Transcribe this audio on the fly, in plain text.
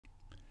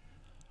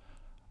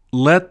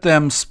Let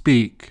them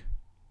speak.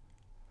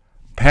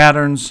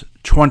 Patterns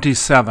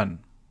 27.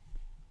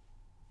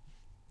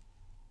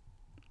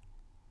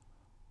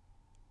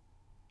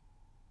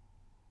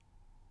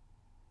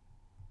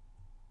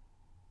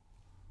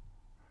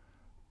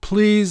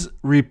 Please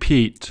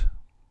repeat.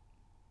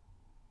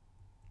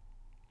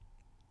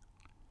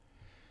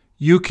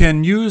 You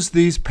can use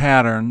these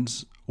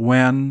patterns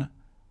when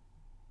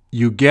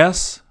you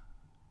guess,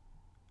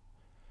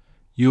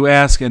 you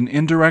ask an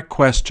indirect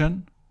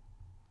question,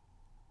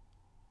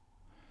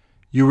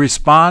 you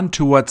respond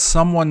to what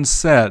someone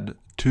said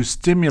to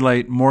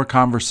stimulate more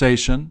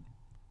conversation.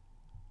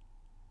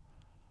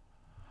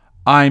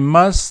 I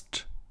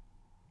must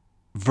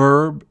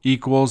verb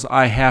equals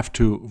I have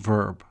to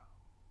verb.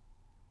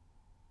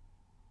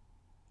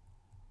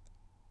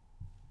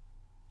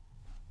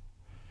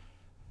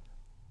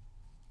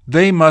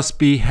 They must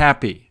be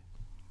happy.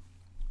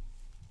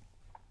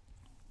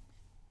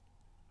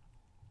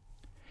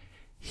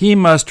 He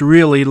must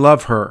really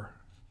love her.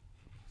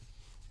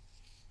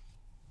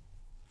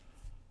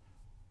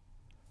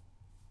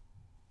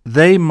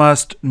 They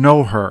must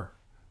know her.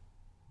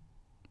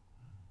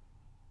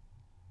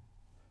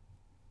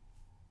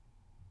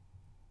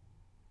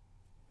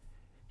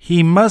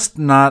 He must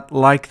not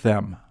like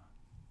them.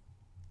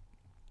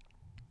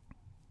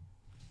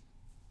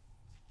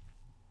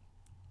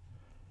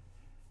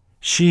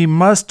 She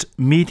must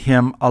meet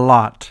him a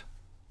lot.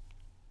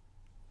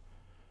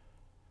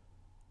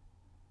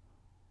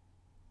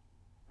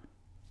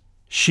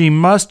 She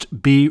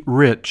must be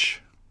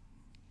rich.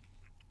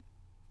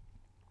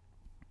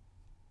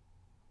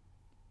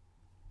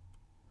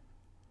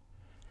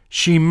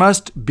 She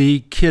must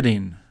be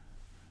kidding.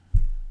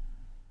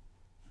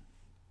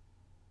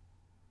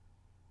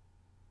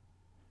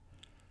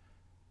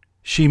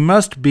 She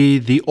must be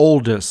the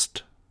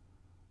oldest.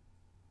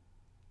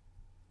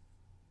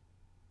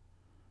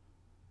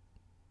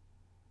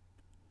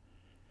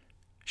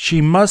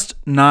 She must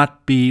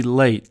not be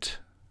late.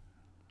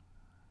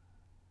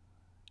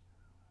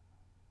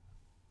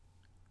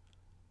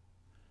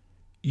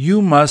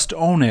 You must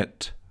own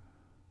it.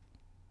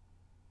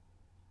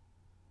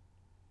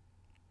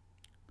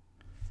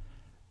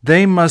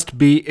 They must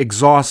be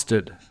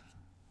exhausted.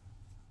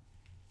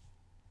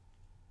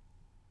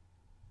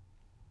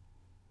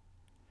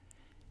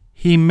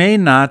 He may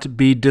not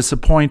be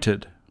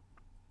disappointed.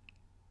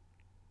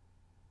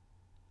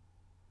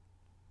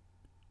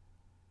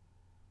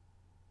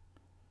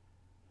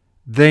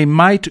 They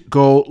might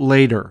go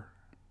later.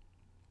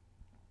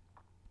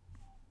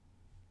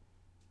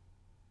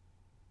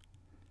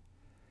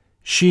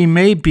 She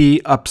may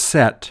be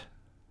upset.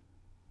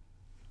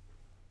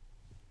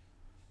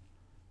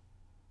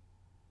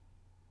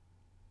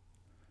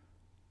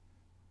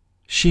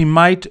 She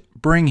might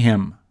bring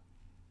him.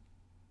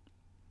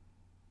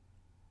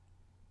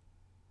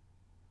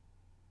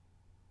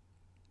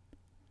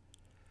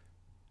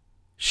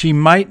 She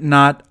might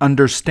not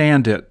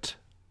understand it.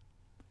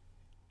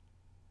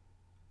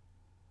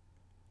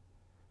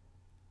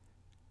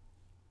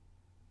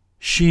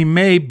 She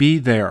may be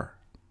there.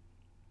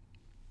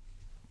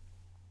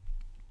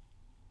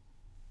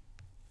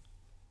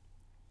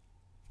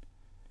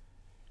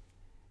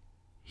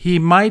 He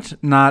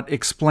might not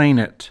explain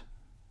it.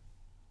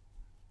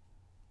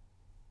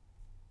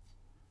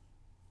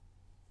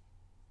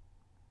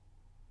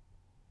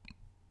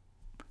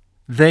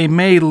 They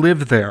may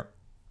live there.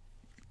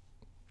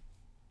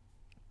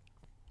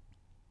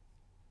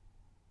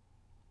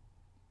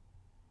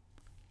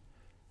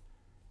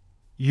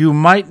 You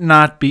might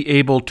not be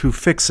able to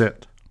fix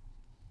it.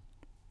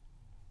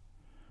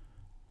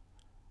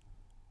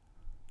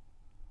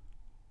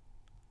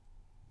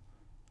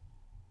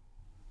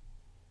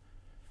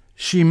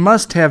 She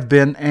must have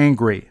been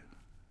angry.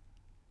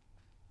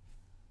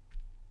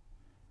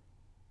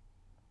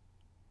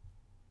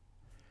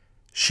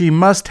 She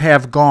must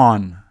have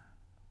gone.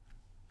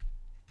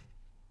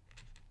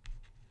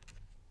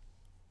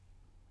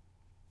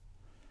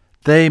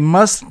 They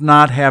must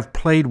not have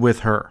played with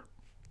her.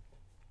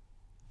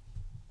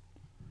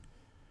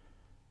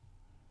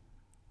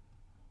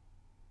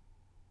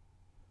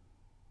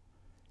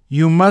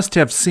 You must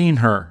have seen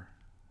her.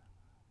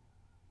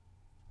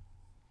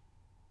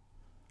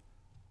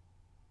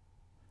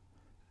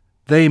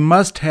 They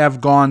must have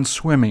gone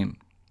swimming.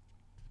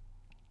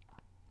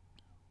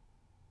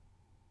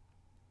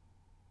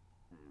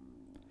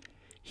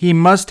 He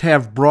must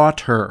have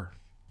brought her.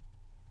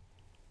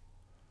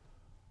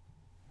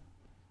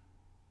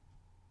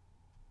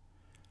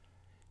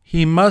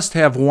 He must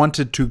have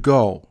wanted to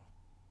go.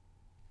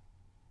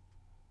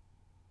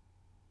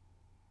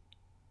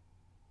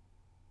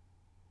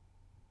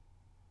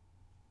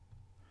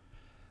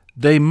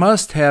 They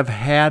must have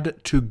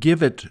had to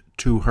give it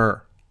to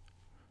her.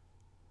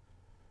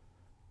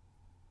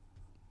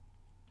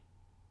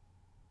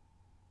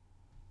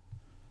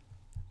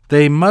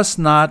 They must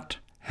not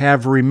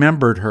have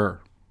remembered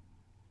her.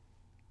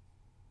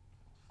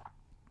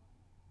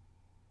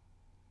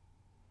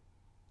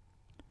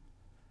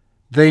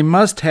 They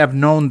must have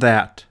known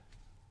that.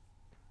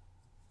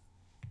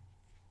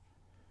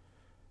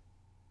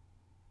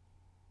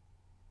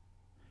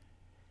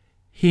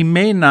 He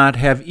may not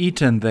have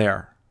eaten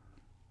there.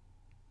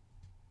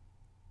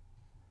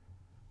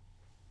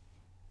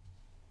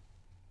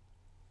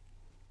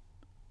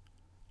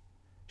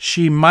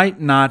 She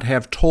might not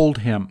have told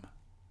him.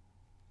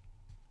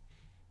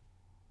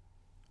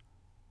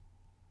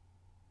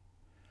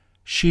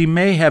 She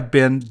may have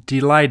been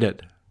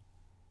delighted.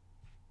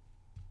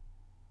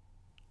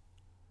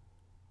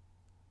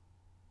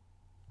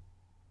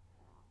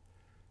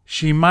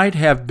 She might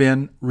have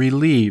been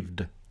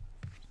relieved.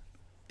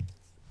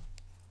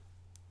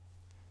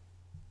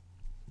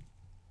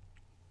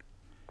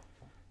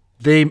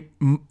 They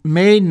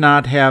may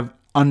not have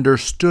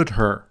understood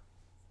her.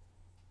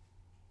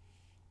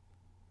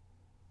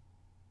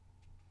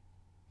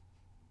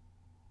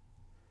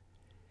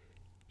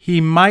 He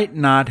might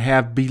not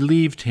have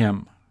believed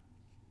him.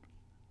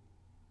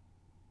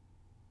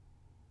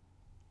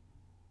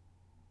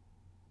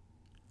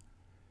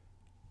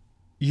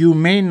 You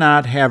may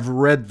not have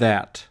read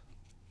that.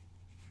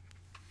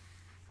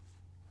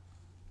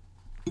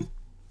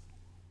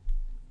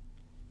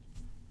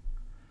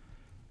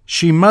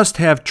 She must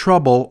have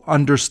trouble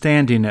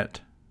understanding it.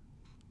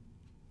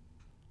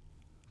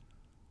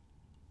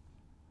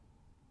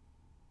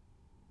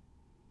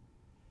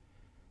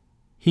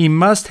 He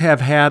must have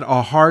had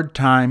a hard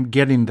time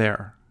getting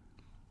there.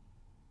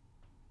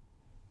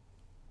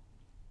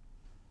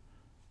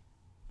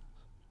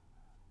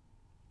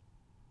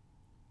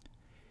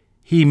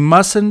 He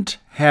mustn't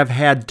have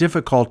had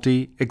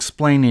difficulty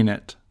explaining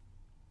it.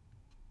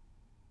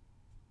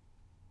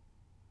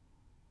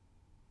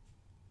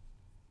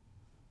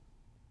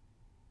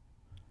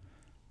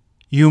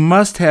 You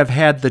must have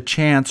had the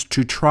chance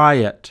to try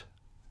it.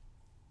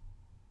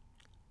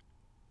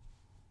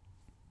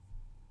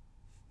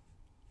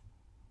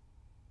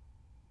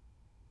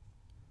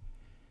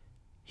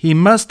 He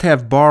must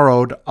have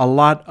borrowed a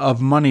lot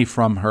of money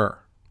from her.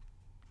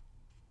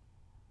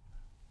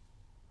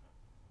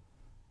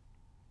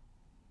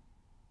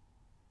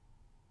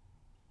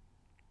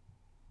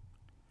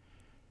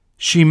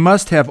 She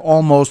must have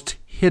almost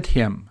hit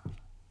him.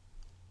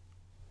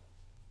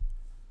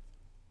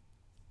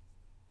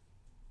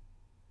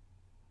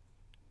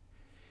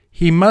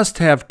 He must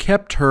have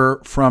kept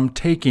her from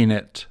taking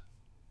it.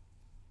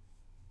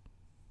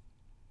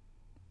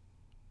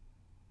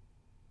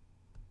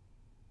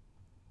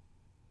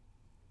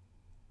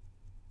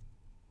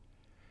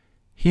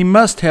 He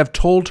must have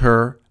told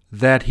her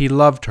that he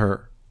loved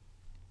her.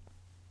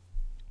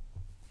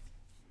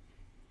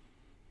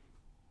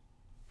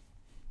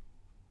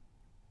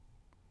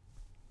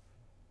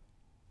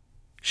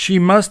 She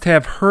must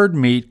have heard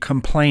me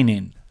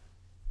complaining.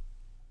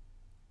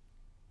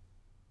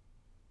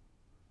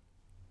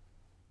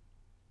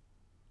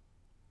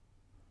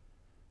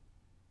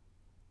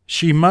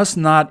 She must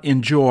not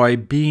enjoy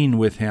being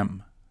with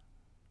him.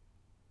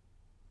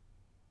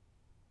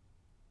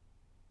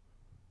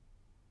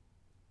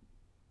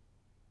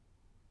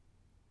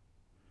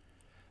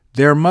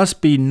 There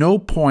must be no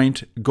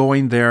point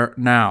going there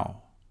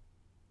now.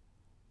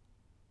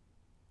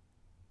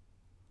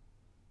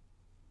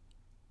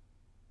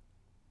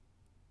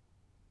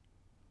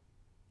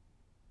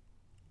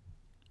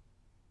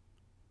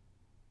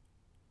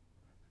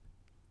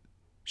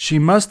 She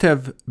must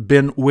have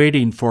been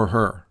waiting for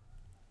her.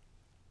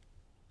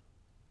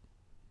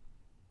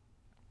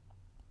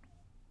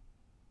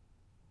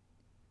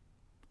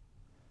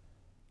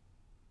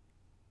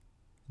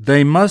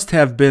 They must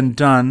have been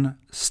done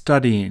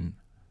studying.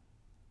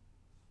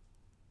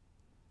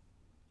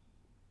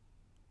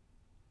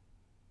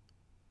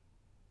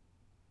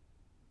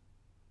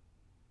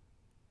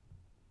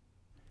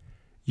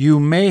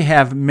 You may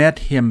have met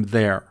him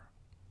there.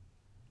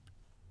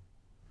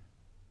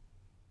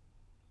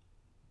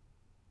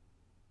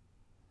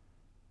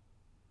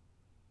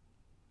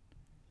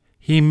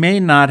 He may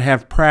not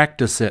have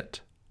practiced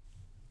it.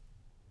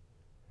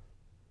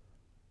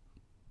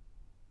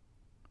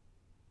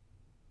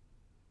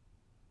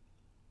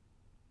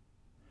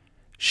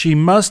 She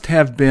must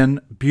have been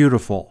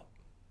beautiful.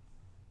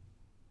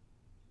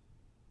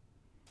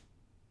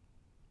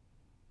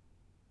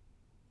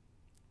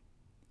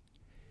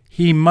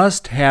 He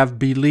must have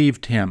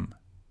believed him.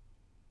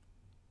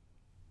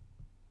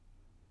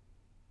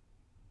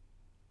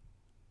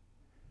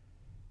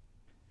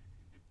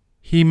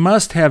 He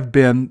must have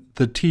been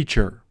the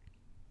teacher.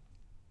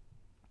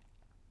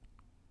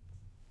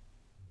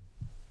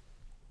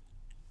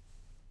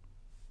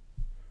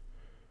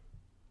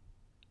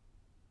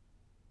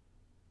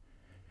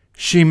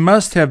 She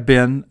must have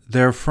been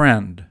their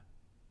friend.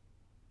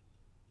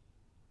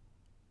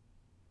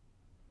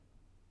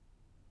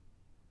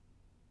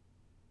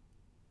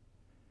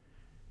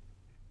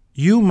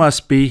 You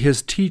must be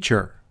his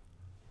teacher.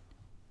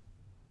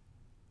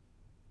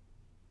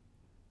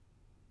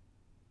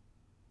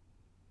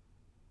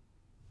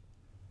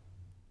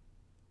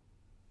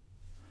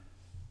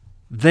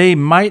 They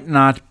might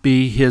not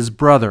be his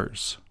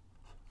brothers.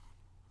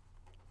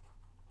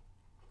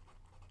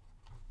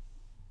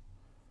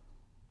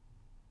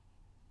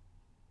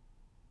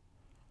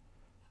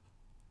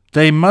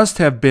 They must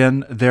have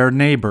been their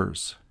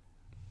neighbors.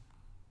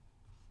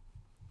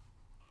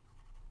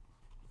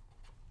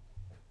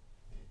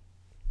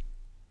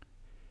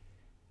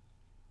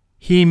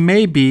 He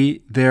may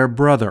be their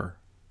brother.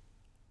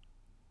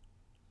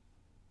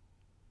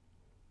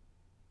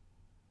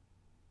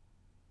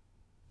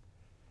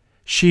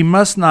 She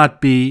must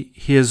not be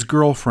his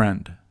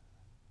girlfriend.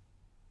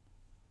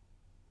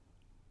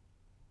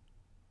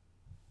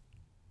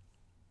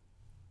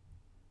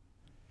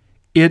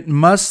 It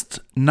must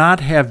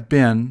not have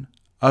been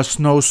a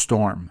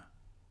snowstorm.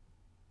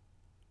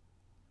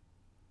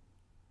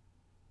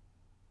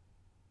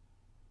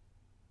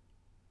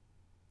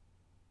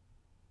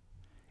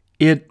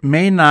 It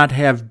may not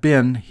have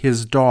been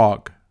his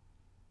dog.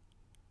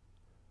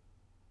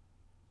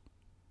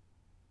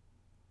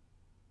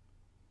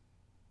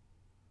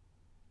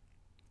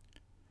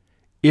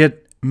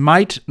 It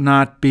might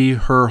not be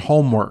her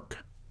homework.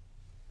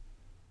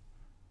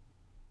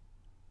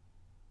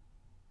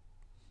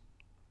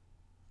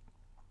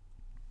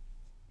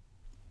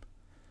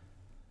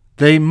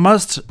 They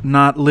must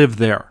not live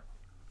there.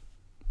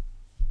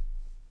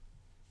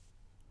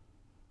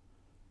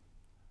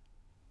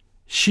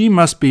 She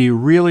must be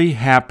really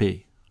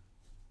happy.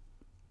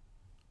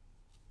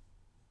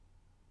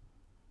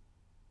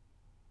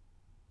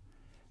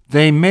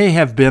 They may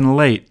have been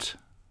late.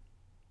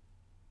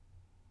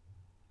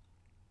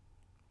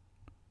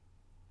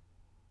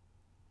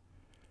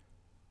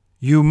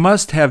 You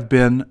must have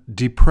been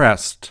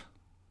depressed.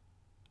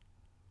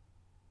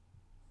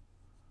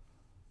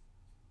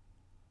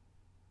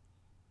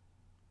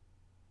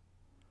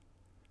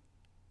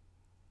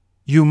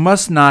 You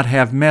must not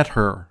have met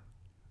her.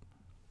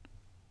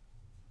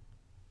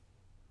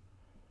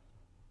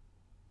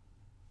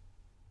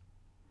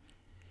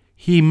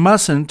 He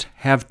mustn't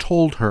have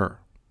told her.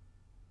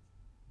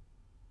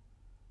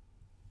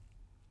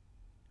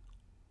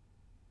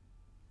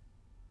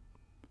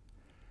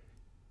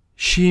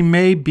 She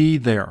may be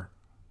there.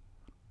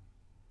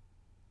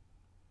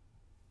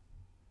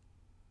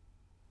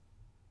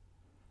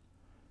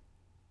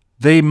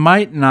 They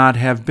might not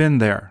have been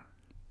there.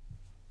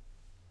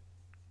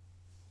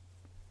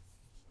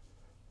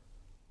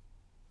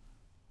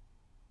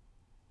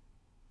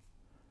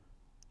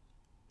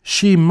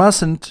 She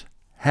mustn't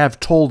have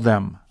told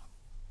them.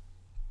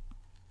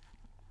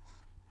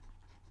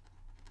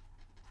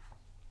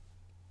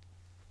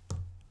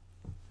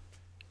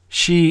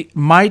 She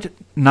might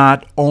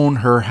not own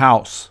her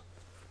house.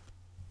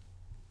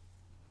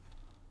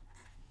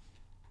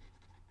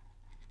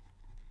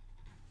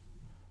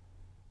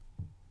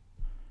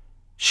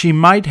 She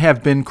might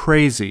have been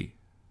crazy.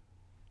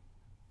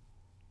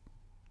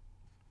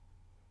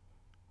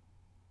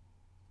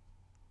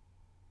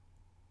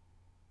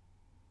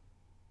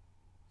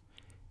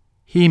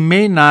 He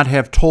may not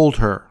have told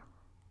her.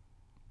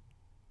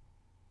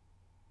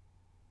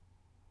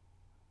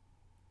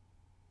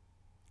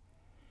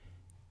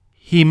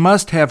 He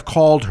must have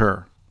called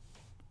her.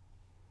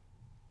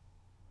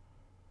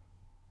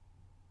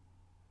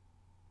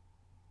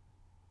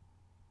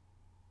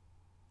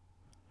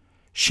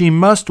 She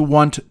must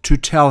want to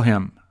tell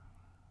him.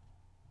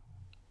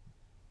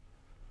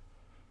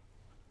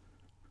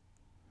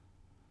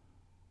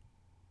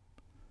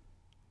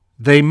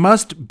 They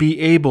must be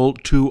able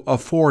to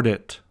afford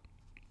it.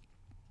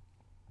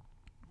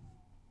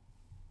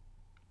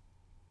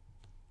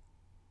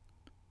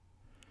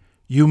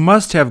 You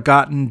must have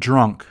gotten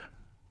drunk.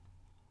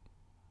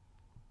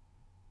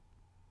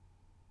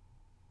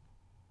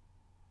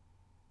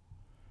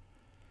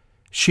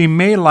 She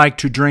may like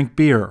to drink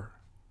beer.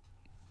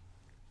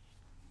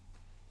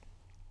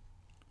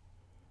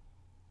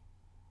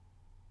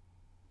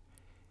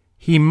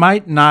 He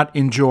might not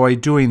enjoy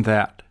doing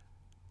that.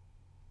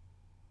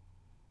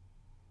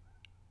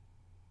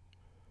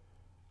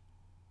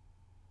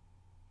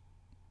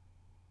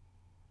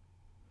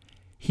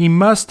 He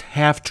must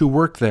have to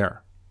work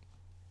there.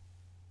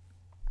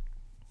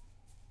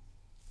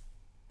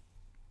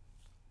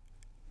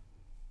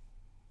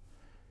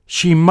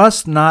 She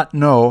must not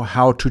know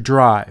how to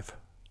drive.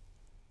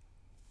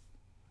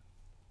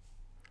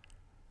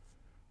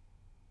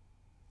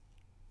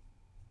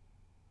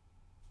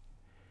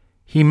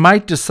 He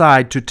might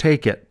decide to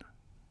take it.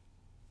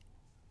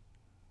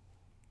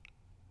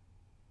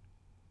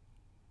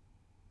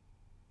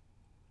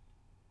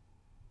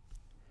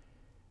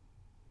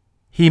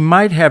 He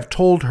might have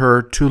told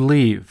her to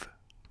leave.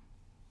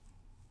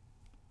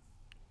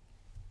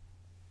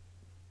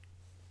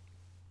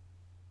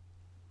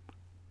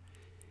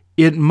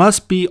 It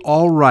must be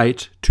all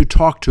right to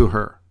talk to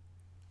her.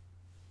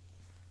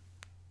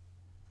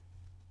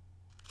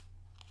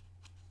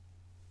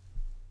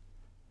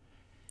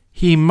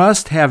 He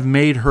must have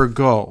made her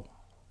go.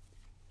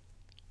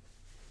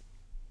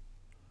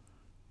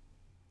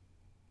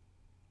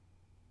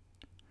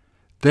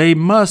 They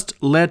must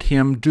let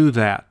him do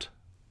that.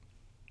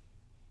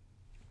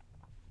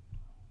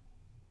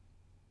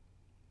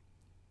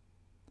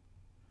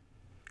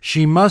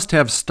 She must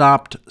have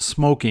stopped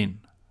smoking.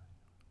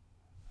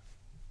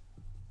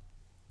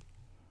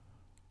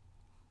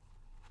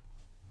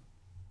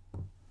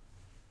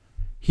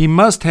 He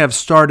must have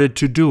started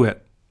to do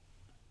it.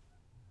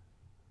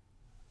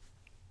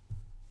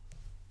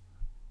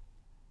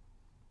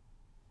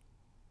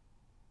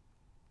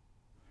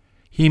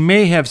 He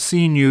may have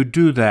seen you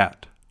do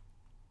that.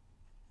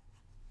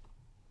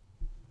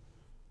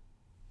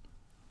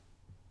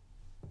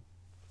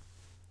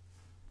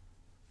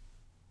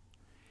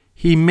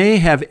 He may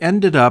have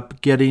ended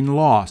up getting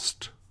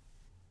lost.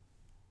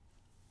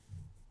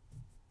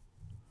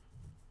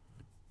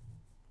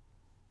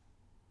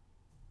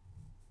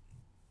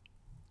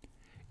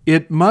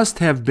 It must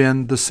have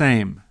been the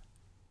same.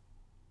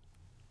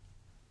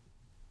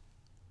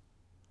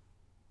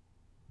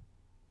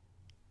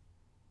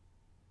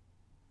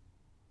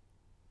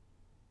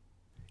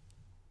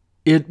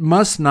 It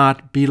must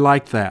not be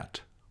like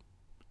that.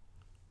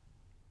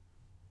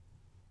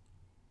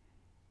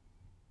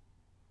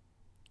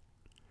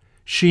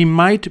 She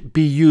might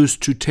be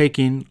used to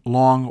taking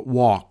long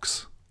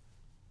walks.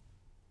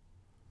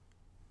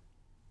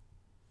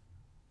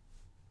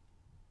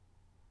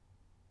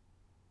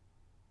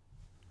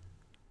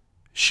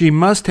 She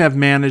must have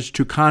managed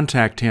to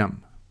contact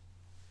him.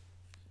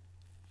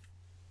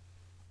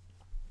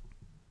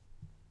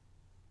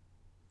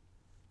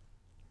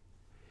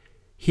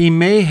 He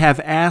may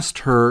have asked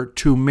her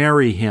to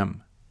marry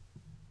him.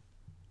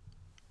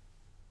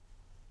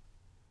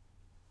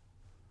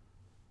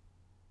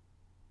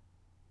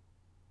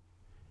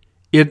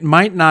 It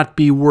might not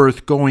be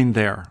worth going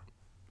there.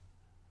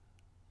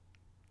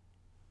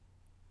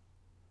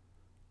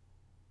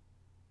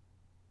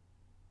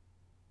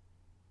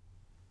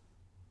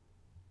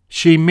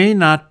 She may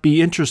not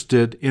be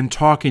interested in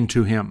talking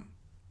to him.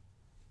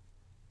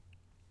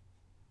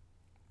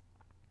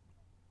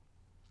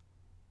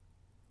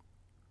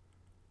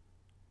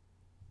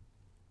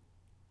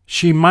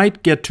 She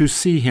might get to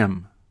see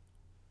him.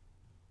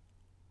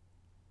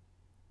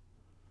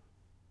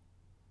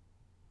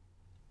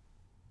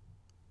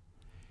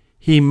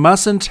 He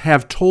mustn't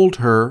have told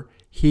her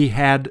he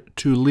had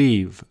to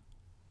leave.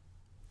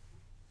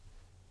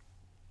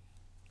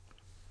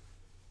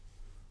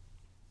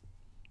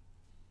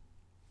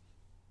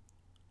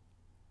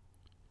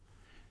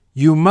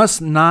 You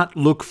must not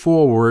look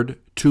forward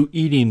to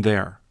eating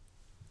there.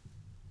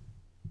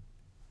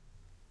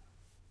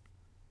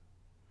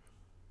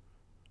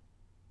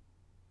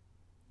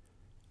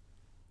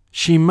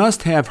 She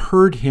must have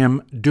heard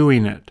him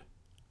doing it.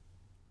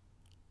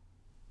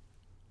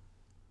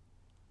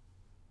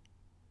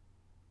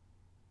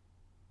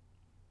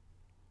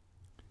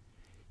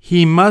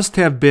 He must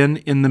have been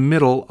in the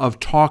middle of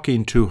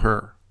talking to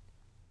her.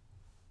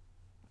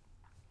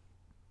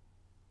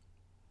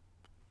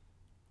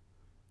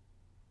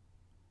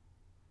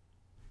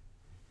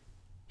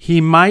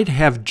 He might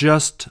have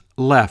just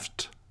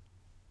left.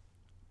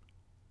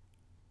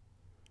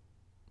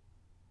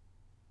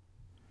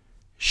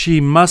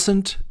 She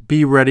mustn't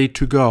be ready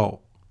to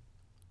go.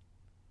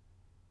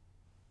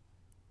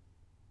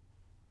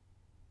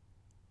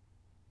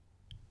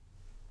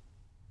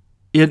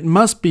 It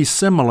must be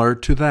similar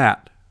to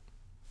that.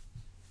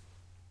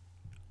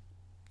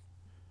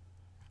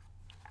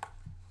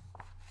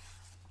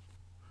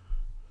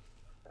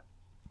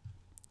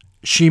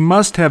 She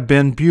must have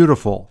been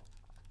beautiful.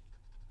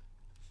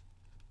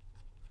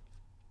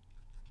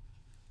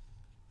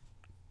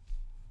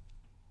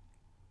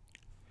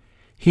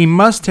 He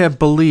must have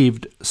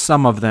believed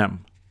some of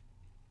them.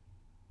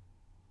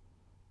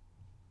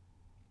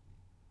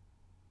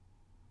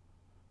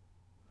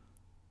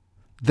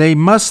 They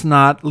must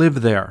not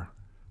live there.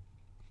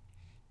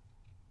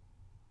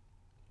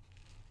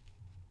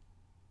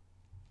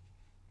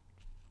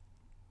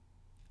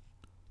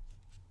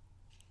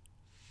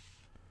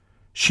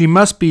 She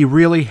must be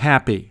really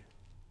happy.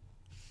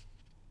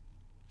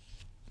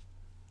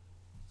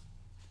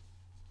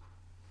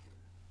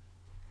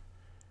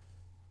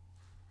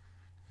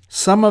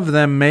 Some of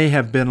them may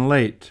have been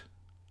late.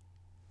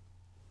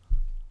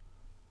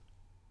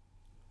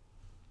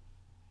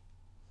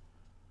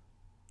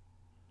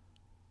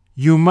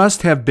 You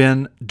must have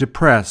been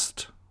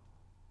depressed.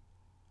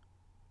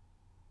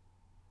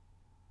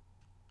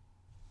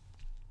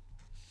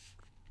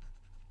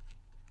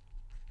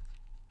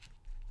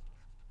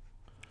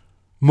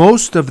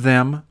 Most of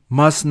them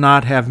must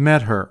not have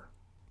met her.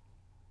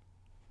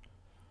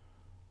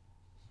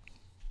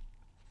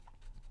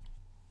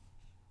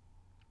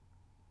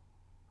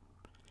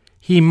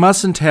 He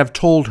mustn't have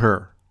told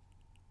her.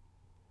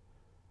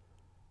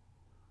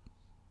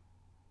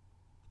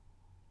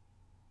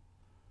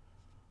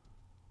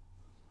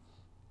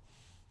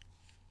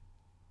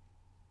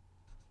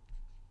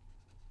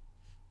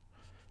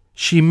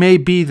 She may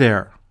be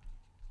there.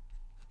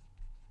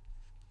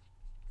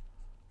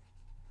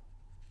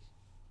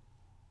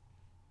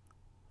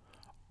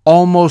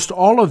 Almost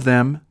all of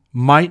them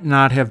might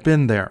not have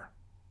been there.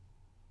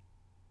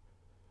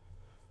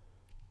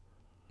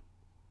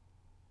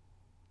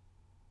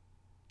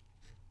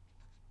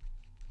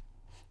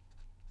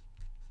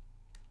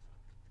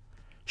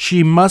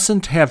 She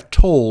mustn't have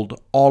told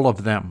all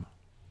of them.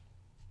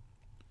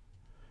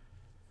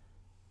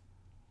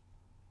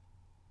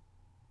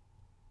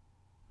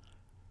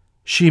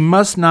 She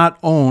must not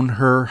own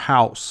her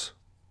house.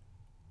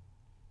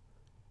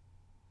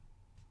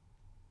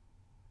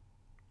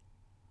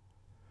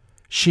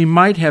 She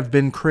might have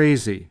been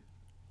crazy.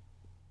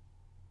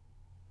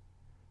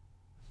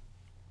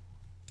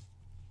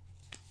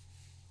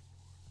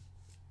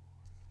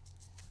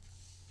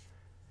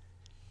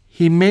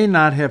 He may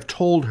not have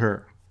told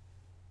her.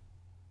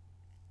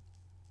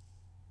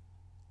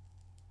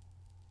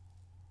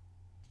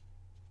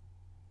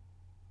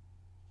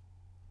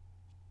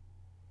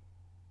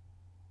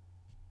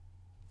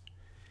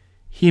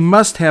 He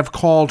must have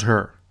called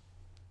her.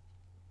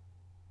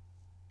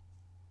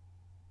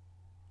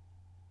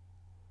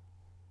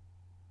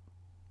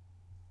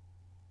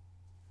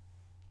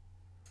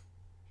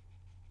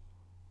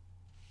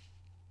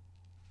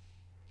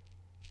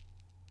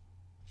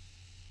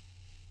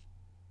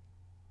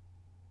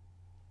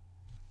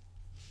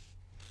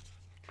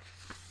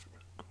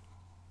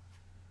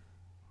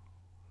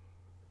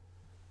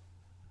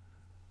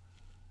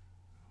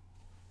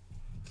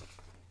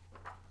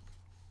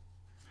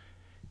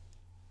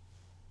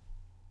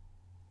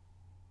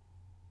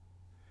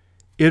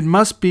 It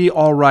must be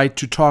all right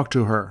to talk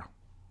to her.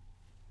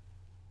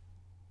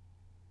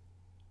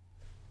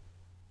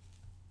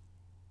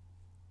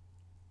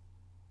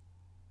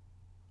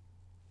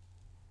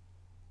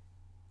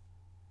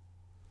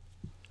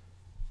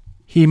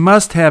 He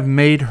must have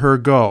made her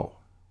go.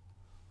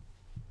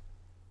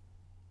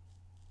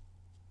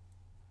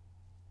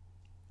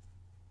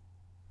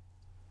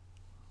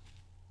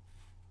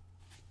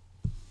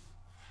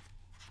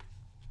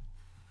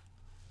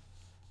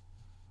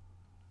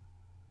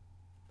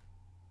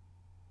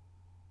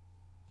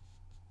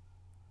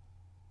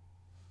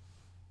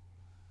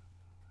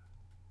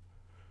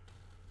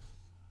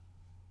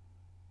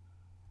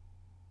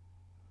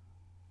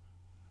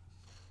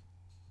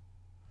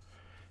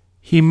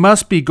 He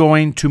must be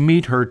going to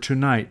meet her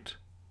tonight.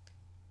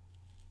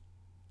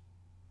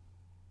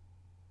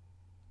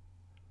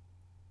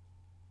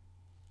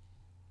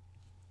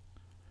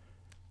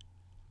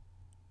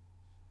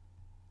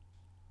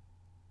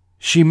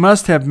 She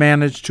must have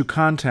managed to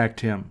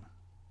contact him.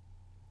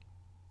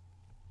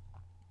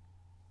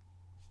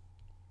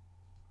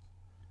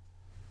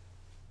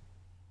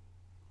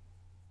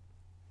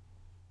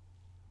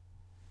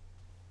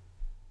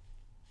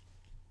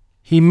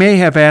 He may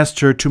have asked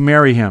her to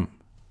marry him.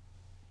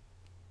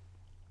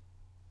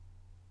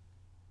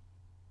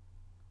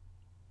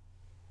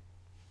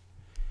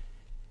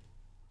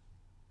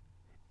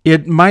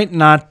 It might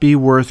not be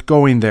worth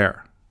going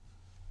there.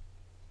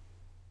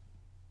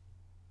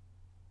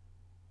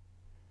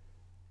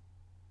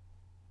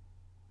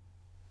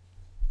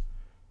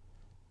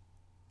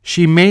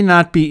 She may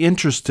not be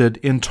interested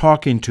in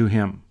talking to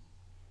him.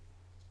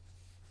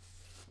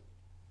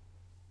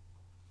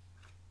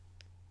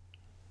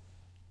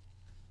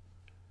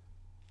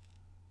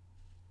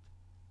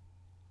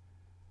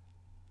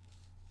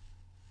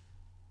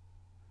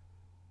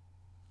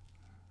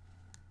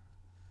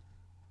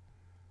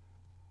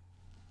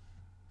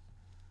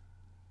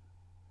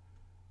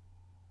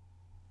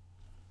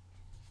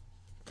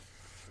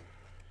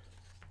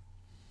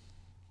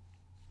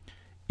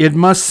 It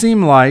must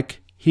seem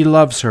like he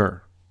loves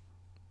her.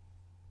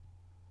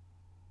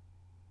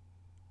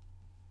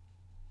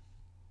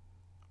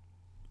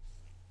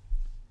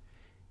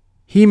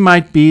 He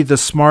might be the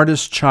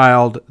smartest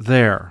child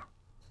there.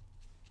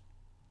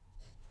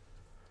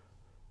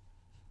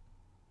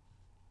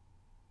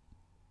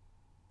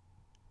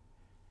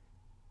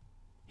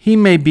 He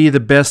may be the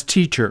best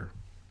teacher.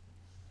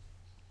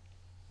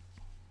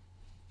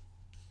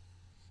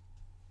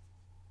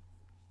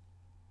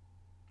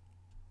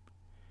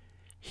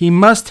 He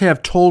must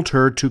have told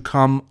her to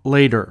come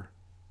later.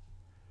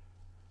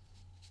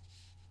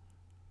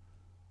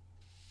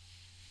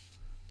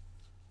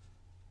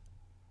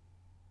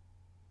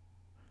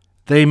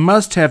 They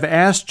must have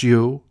asked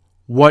you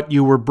what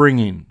you were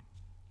bringing.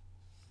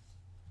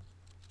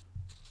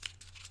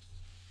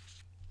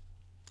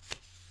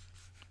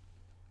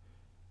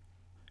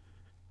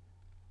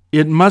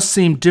 It must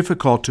seem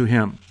difficult to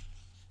him.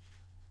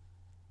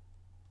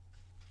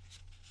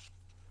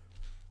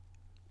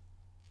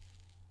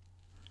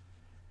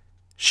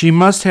 She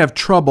must have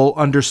trouble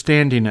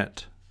understanding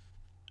it.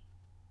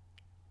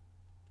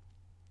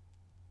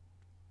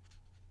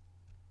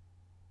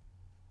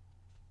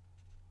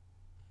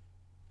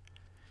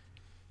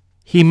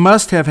 He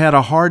must have had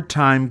a hard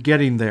time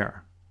getting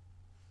there.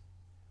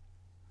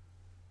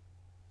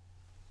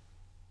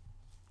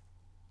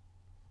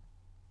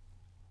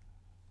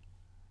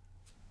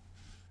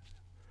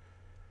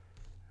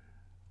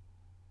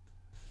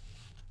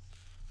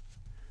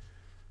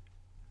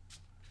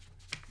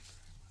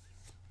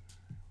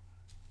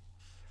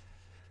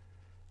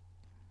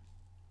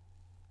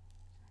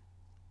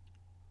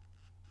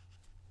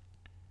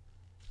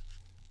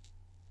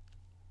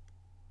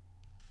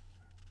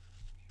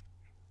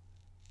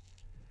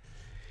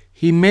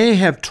 He may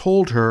have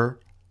told her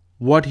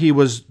what he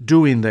was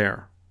doing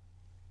there.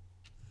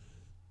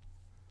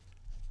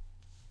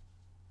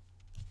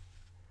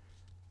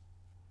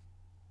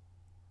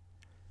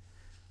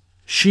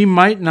 She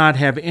might not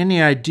have any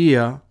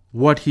idea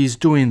what he's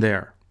doing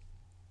there.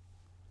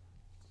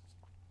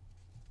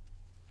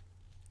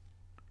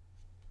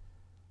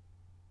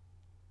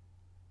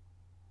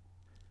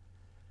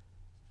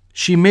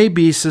 She may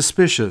be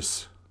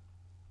suspicious.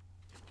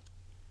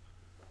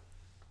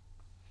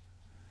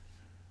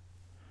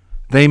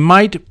 They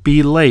might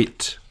be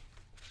late.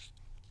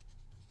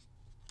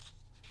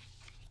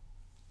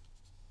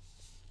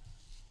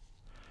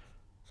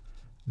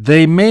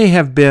 They may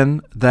have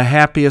been the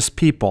happiest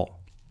people.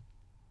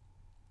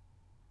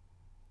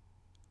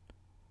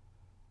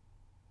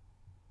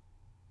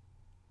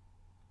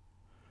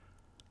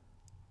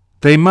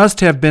 They must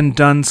have been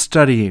done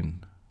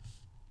studying.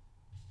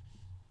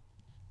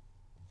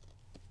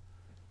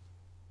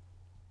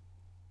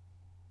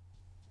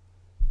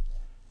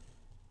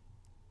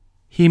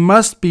 He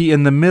must be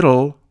in the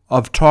middle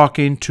of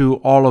talking to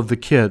all of the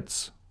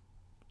kids.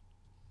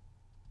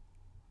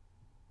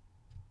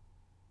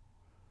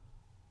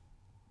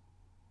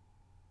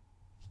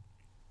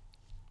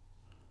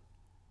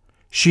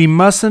 She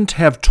mustn't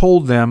have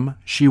told them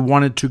she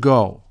wanted to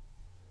go.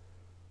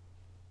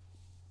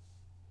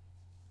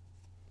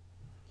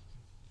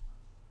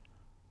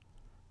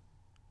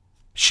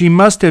 She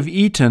must have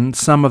eaten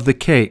some of the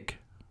cake.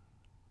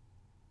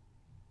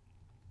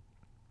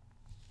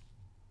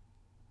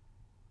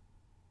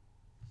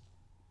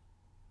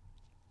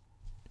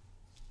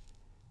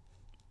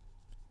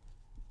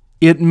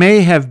 It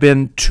may have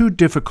been too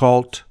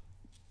difficult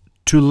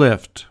to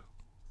lift.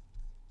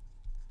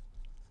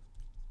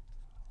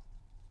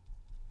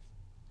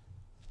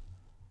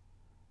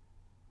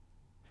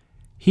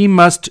 He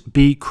must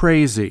be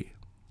crazy.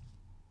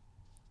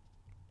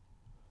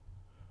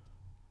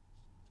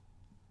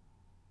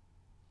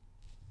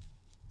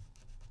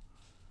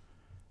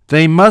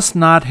 They must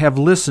not have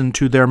listened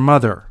to their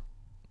mother.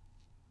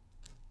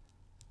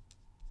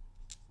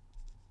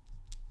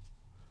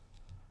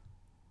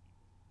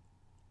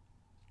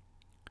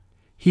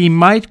 He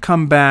might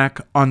come back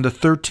on the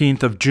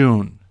 13th of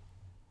June.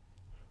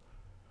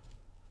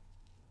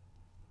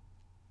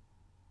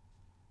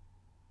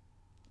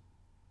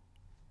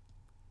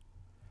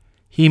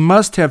 He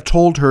must have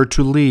told her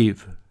to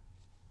leave.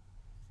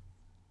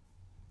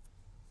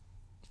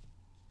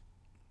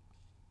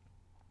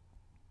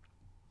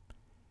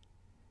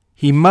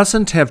 He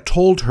mustn't have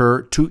told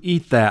her to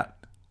eat that.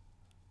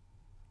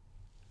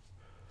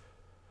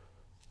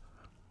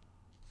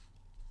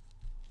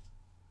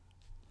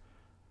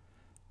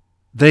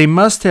 They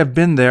must have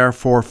been there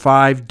for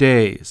 5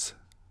 days.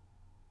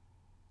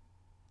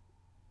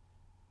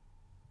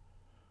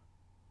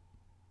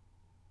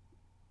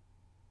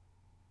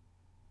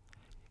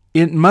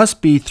 It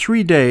must be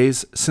 3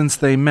 days since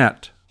they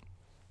met.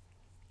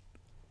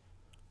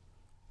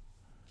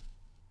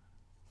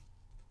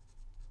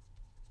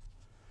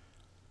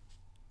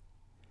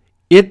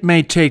 It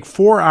may take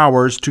 4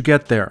 hours to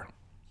get there.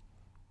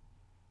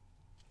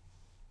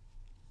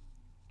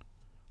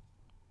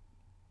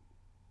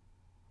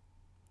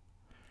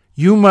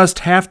 You must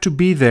have to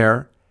be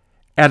there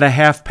at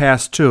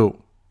 2:30.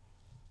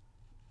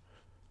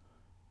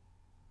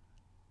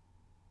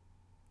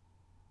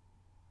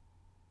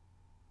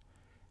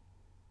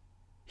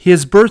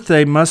 His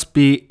birthday must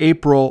be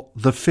April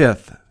the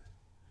 5th.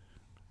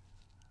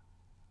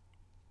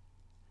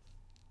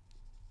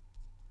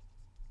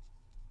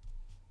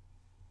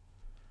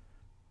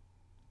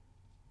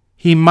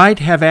 He might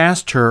have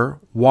asked her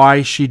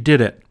why she did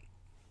it.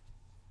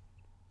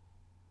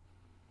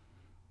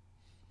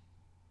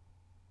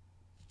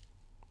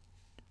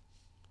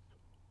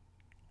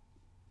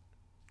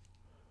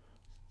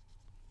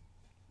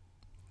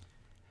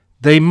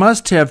 They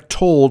must have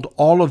told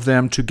all of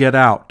them to get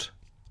out.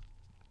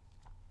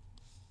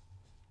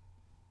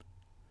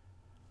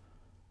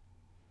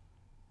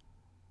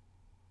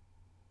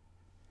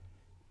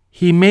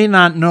 He may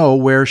not know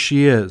where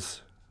she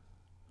is.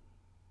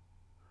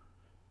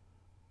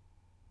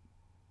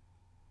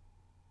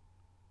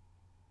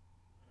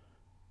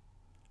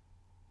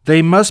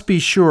 They must be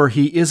sure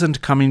he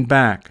isn't coming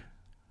back.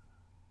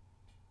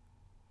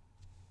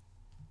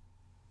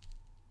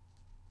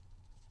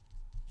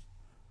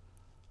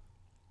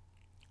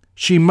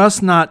 She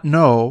must not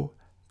know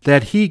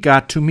that he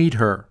got to meet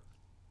her.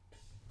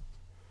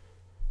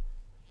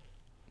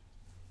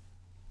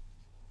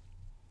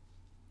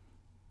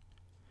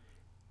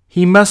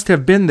 He must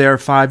have been there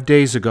 5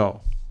 days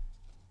ago.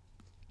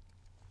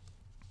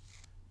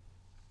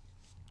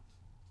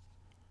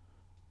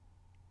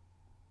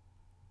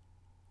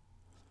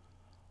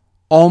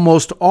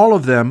 Almost all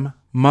of them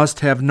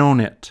must have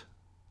known it.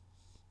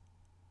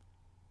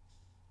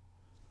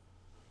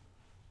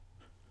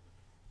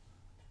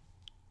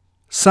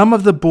 Some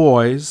of the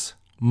boys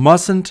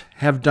mustn't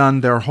have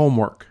done their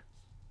homework.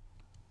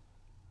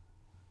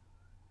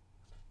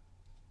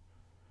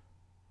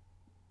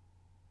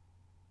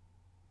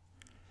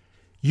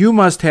 You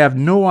must have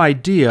no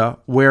idea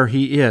where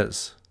he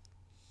is.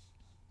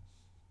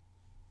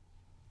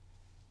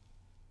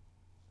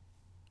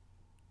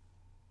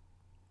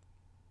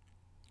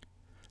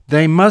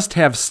 They must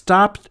have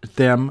stopped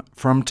them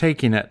from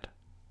taking it.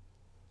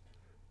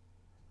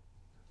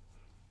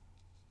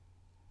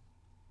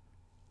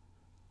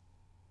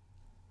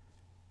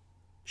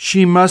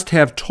 She must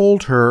have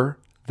told her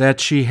that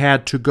she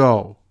had to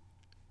go.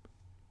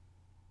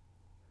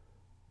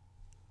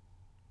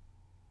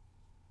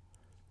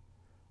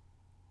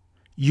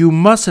 You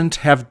mustn't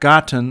have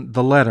gotten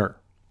the letter.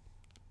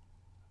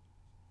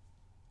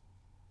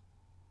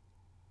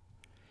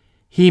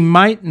 He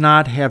might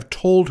not have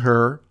told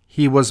her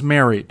he was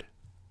married.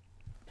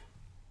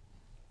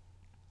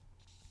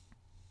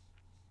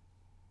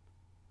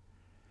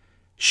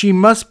 She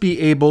must be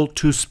able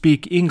to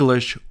speak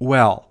English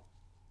well.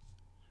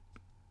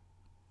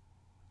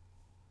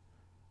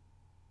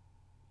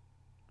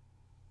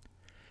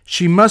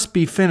 She must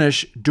be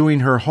finished doing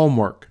her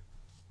homework.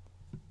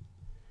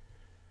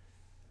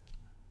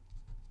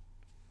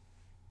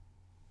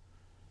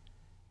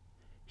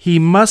 He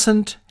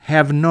mustn't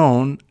have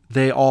known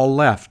they all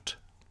left.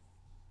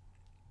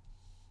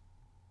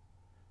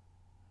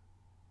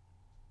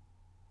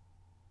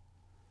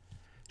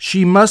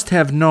 She must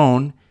have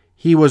known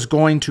he was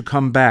going to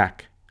come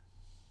back.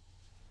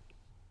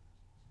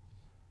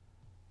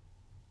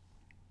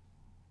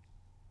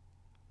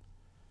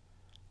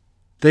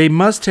 They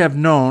must have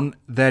known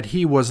that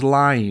he was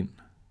lying.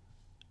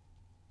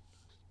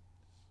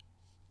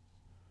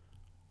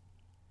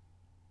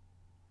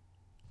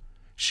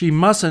 She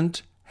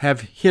mustn't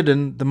have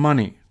hidden the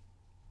money.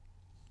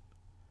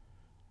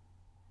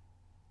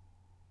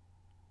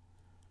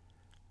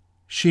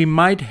 She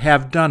might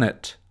have done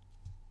it.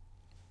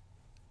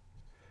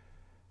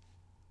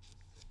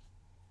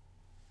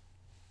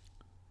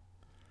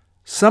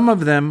 Some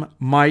of them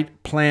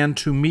might plan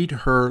to meet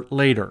her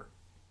later.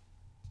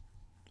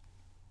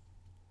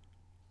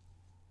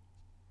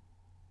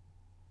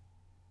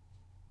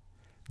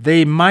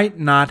 They might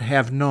not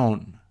have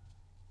known.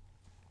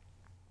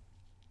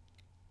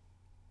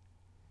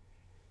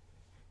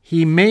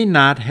 He may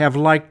not have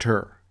liked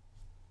her.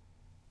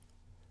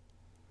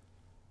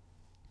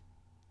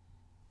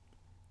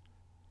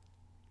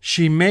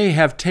 She may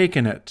have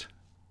taken it.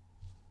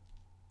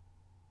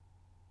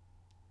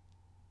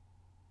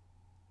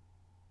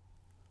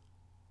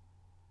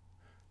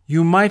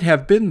 You might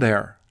have been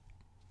there.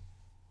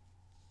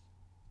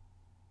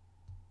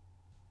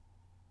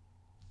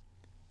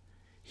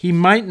 He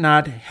might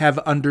not have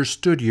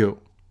understood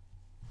you.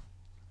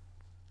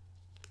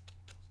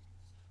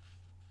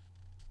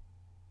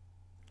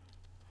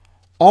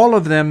 All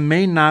of them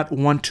may not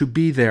want to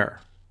be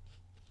there.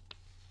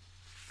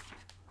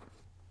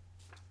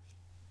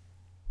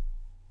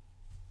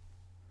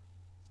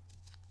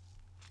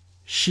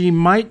 She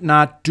might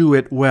not do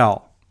it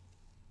well.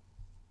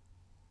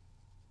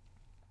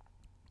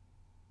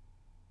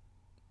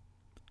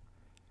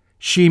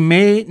 She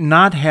may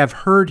not have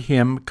heard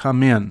him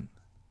come in.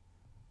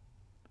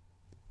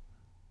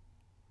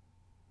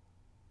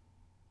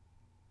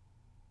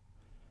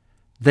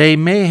 They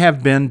may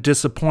have been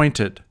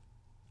disappointed.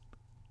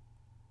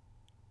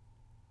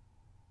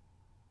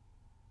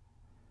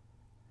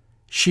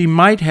 She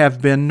might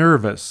have been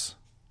nervous.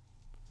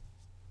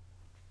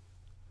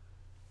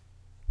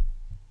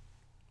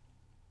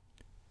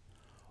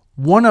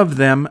 One of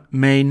them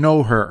may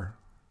know her.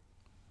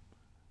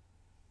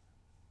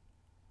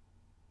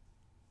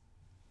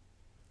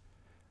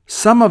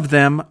 Some of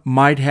them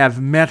might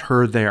have met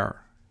her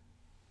there.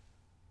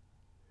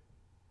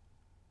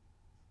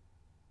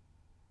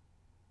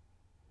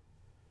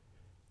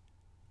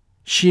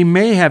 She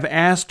may have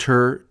asked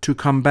her to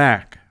come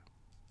back.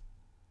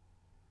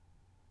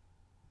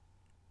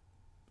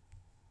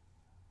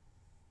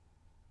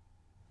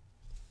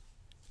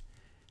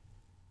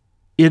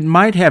 It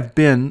might have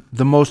been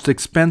the most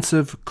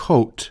expensive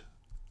coat.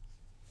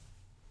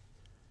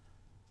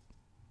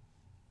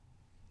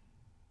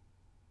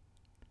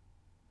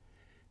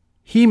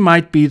 He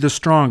might be the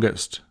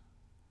strongest.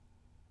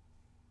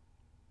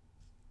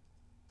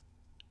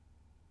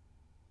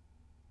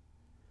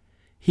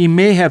 He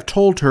may have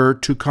told her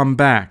to come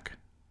back.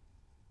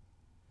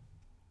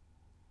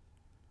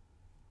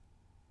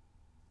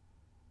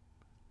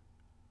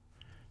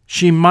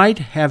 She might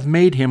have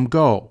made him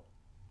go.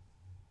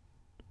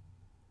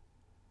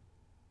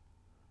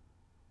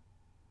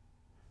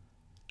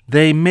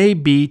 They may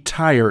be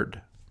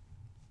tired.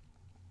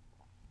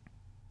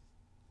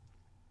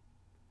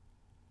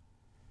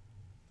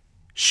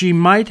 She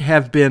might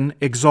have been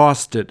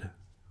exhausted.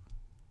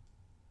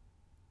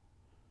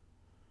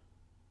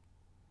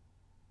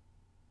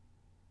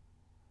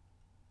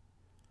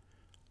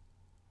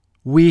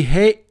 We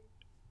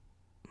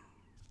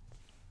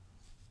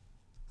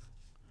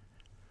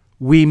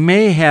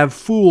may have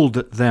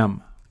fooled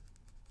them.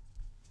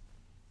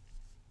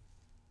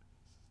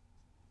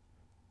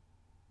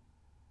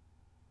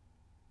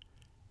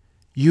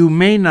 You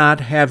may not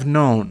have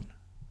known.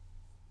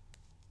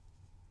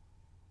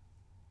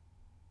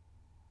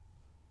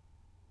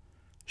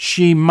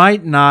 She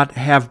might not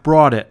have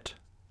brought it.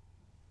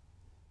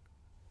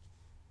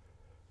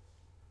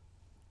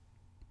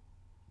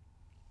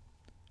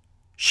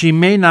 She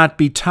may not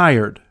be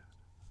tired.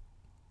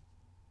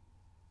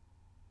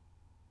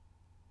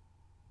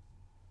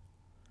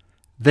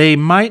 They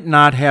might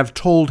not have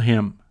told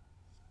him.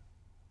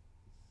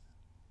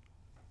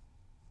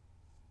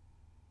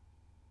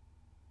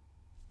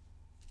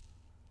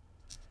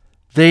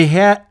 They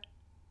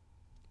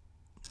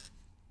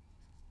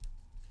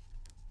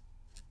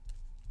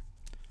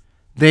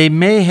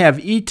may have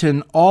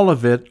eaten all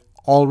of it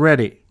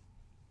already.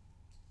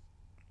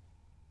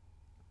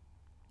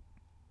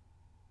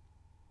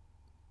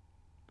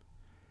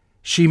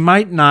 She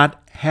might not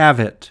have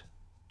it.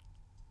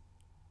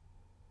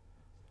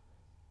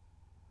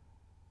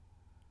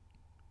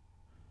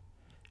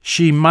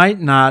 She might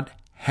not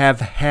have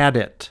had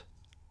it.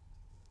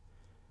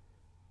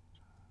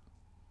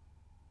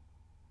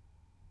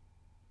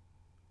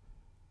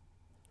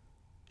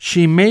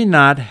 She may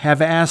not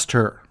have asked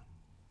her.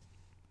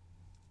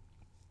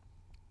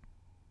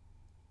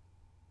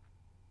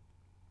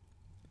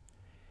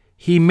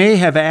 He may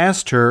have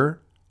asked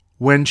her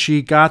when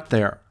she got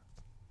there.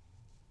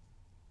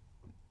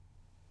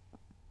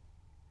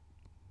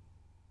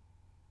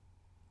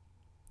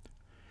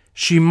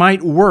 She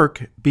might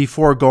work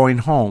before going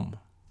home.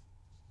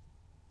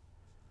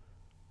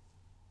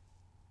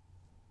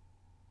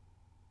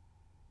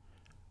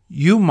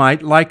 You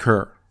might like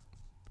her.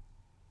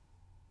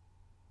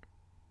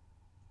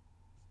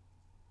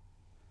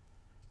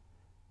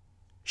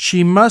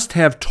 She must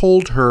have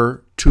told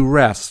her to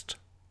rest.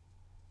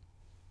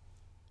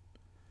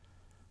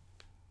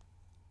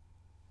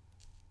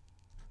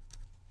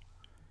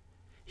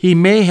 He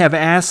may have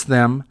asked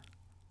them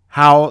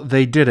how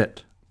they did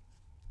it.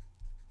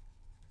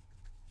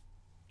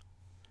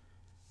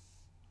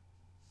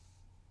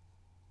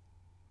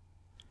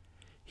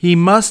 He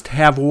must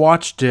have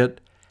watched it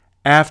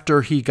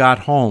after he got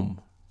home.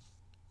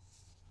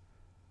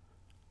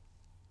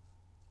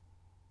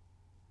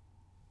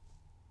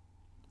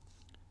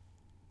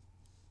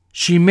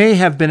 She may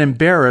have been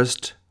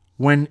embarrassed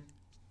when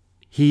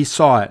he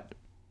saw it.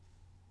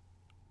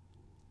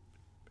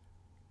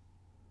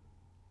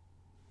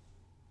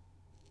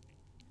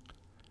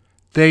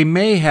 They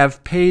may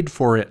have paid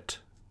for it.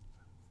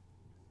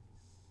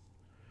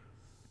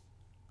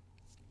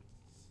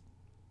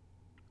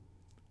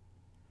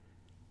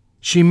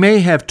 She may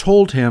have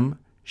told him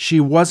she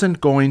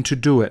wasn't going to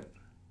do it.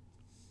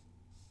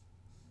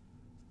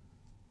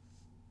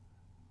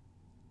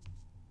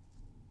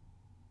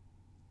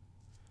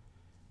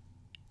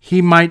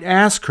 He might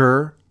ask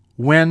her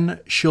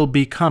when she'll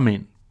be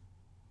coming.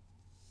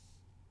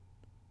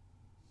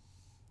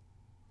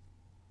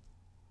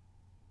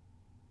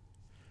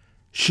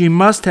 She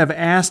must have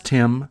asked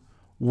him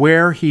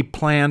where he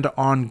planned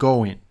on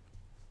going.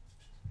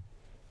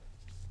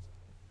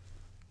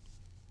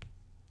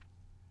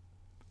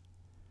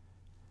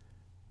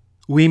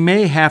 We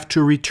may have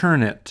to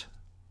return it.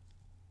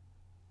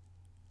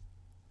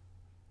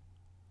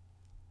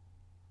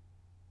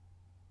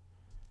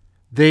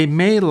 They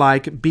may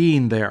like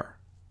being there.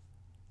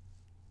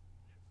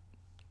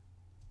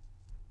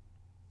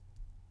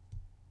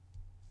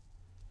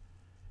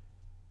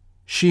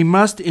 She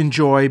must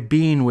enjoy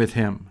being with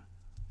him.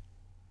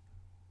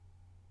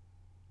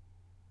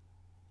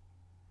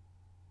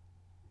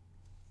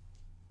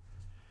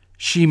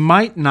 She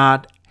might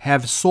not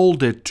have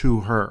sold it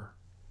to her.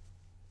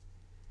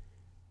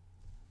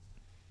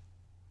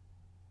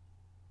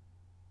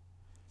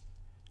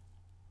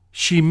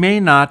 She may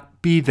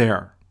not be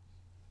there.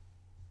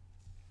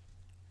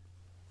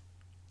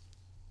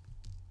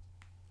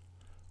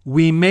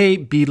 We may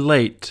be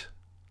late.